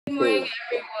morning,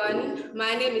 everyone.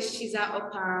 My name is Shiza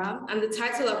Opara, and the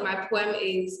title of my poem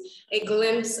is A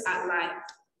Glimpse at Life.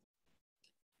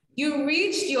 You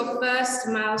reached your first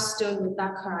milestone with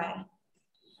that cry.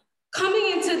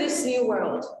 Coming into this new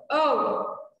world,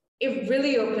 oh, it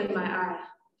really opened my eye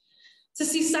to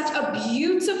see such a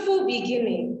beautiful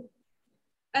beginning,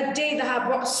 a day that had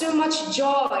brought so much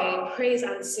joy, praise,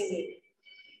 and singing.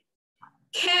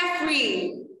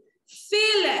 Carefree,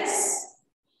 fearless,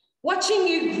 watching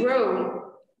you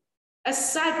grow, a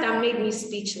sight that made me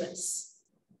speechless.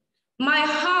 My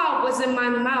heart was in my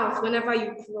mouth whenever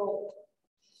you crawled.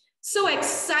 So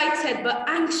excited but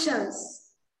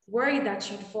anxious, worried that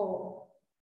you'd fall.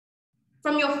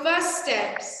 From your first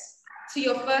steps to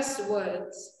your first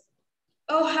words,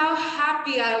 oh, how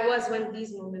happy I was when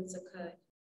these moments occurred.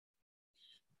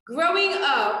 Growing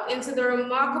up into the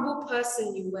remarkable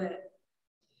person you were,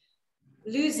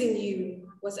 losing you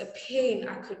was a pain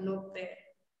I could not bear.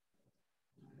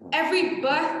 Every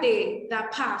birthday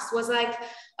that passed was like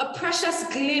a precious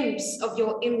glimpse of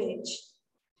your image,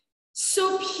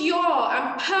 so pure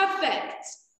and perfect,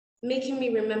 making me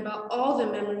remember all the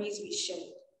memories we shared.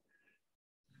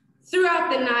 Throughout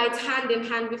the night, hand in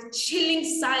hand with chilling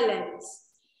silence,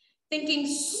 thinking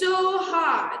so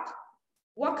hard,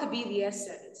 what could be the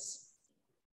essence?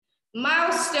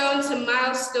 Milestone to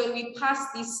milestone, we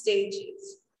pass these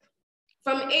stages.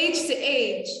 From age to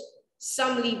age,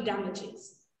 some leave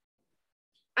damages.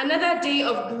 Another day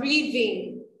of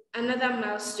grieving, another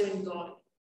milestone gone.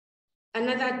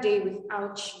 Another day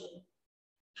without you.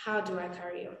 How do I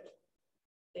carry on?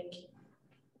 Thank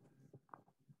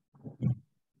you.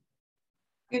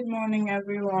 Good morning,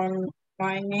 everyone.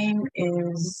 My name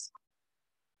is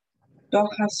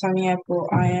Dr. Saniapo.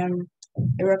 I am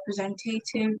a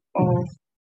representative of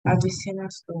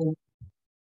Avicenna School.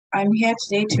 I'm here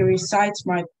today to recite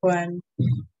my poem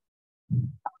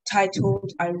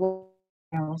titled I Walk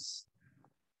Miles.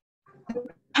 The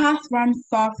path ran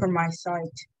far from my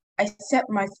sight. I set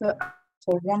my foot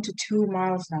for 1 to 2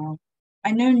 miles now.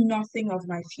 I know nothing of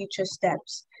my future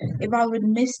steps. If I would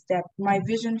misstep, my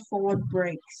vision forward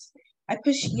breaks. I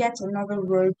push yet another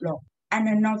roadblock and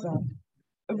another,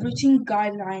 a routine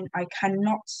guideline I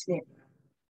cannot slip.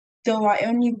 Though I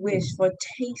only wish for a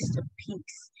taste of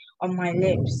peace on my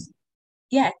lips.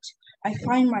 Yet, I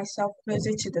find myself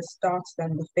closer to the start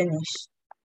than the finish.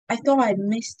 I thought I'd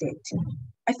missed it.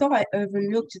 I thought I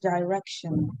overlooked the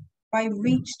direction, but I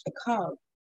reached a curve.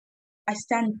 I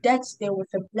stand dead still with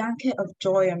a blanket of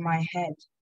joy on my head.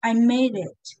 I made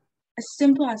it. As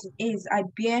simple as it is, I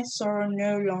bear sorrow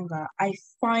no longer. I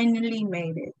finally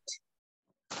made it.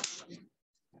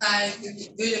 Hi,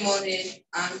 good morning.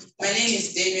 My name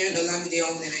is Damien Olamide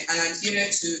Omene, and I'm here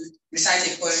to recite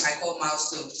a poem I call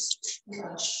Milestones.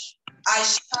 I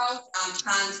shout and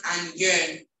pant and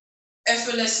yearn,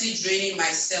 effortlessly draining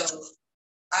myself.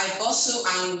 I bustle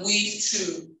and weave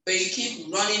through, but you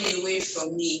keep running away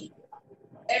from me.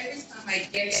 Every time I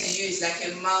get to you is like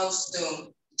a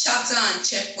milestone. Chapter and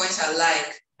checkpoint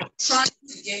alike. Trying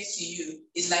to get to you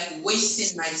is like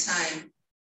wasting my time.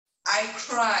 I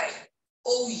cry.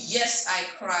 Oh yes, I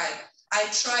cried. I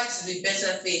tried to be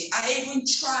better things. I even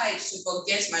tried to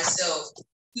forget myself,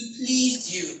 to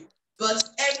please you. But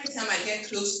every time I get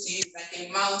close to you, it's like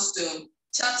a milestone.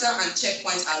 Chapter and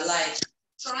checkpoint alike.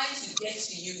 Trying to get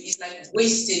to you is like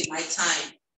wasting my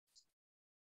time.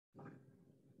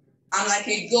 I'm like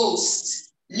a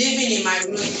ghost living in my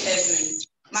ruined heaven.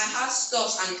 My heart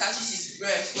stops and catches its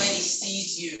breath when it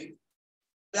sees you.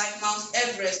 Like Mount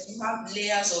Everest, you have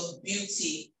layers of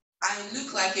beauty. I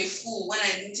look like a fool when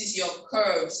I notice your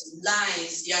curves,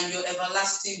 lines, and your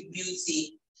everlasting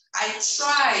beauty. I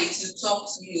try to talk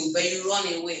to you, but you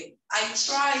run away. I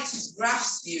try to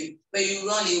grasp you, but you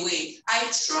run away. I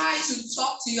try to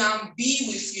talk to you and be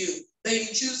with you, but you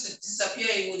choose to disappear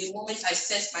away the moment I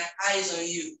set my eyes on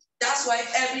you. That's why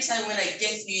every time when I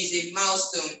get to you is a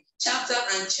milestone. Chapter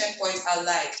and checkpoint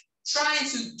alike. Trying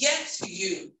to get to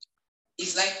you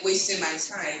is like wasting my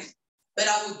time, but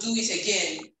I will do it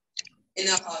again in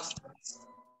a heart.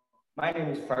 My name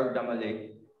is Farouk Damale,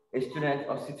 a student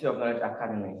of City of Knowledge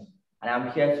Academy, and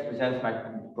I'm here to present my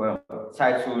poem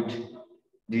titled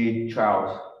The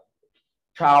Trials.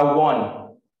 Trial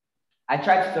 1. I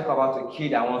tried to talk about a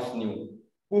kid I once knew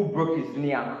who broke his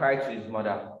knee and cried to his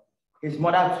mother. His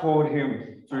mother told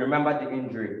him to remember the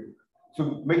injury,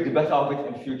 to make the better of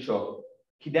it in future.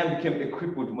 He then became a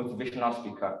crippled motivational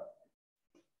speaker.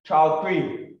 Trial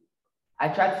 3. I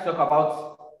tried to talk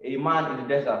about a man in the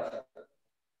desert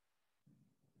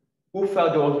who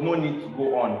felt there was no need to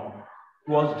go on.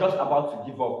 He was just about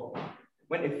to give up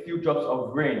when a few drops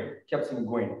of rain kept him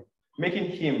going,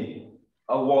 making him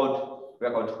a world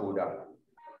record holder.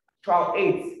 Trial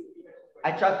 8,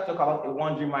 I tried to talk about a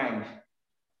wandering mind,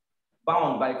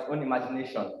 bound by its own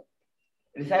imagination.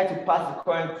 It decided to pass the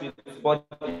current to its body,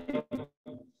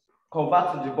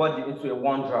 convert the body into a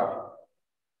wanderer.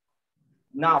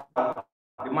 Now,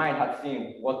 the mind had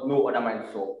seen what no other mind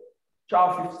saw.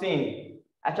 Trial 15,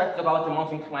 I tried to talk about a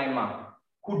mountain climber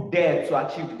who dared to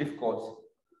achieve the difficult,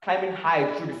 climbing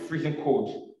high through the freezing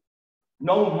cold.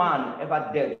 No man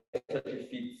ever dared such a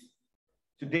feat.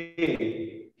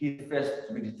 Today, he is first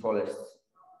to be the tallest.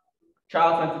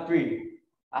 Trial 23,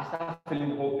 I start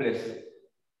feeling hopeless,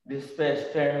 despair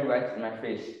staring right in my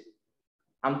face.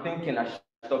 I'm thinking I should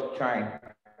stop trying.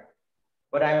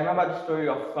 But I remember the story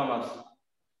of Thomas,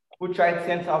 who tried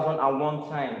 10,001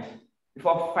 times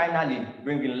before finally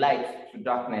bringing light to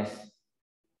darkness.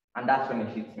 And that's when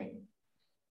it hit me.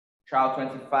 Trial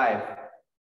 25,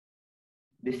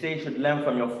 they say you should learn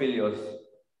from your failures.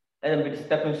 Let them be the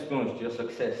stepping stones to your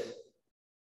success.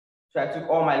 So I took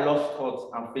all my lost thoughts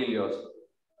and failures,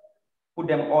 put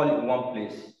them all in one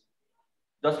place.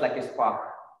 Just like a spark,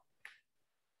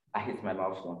 I hit my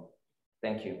milestone.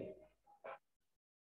 Thank you.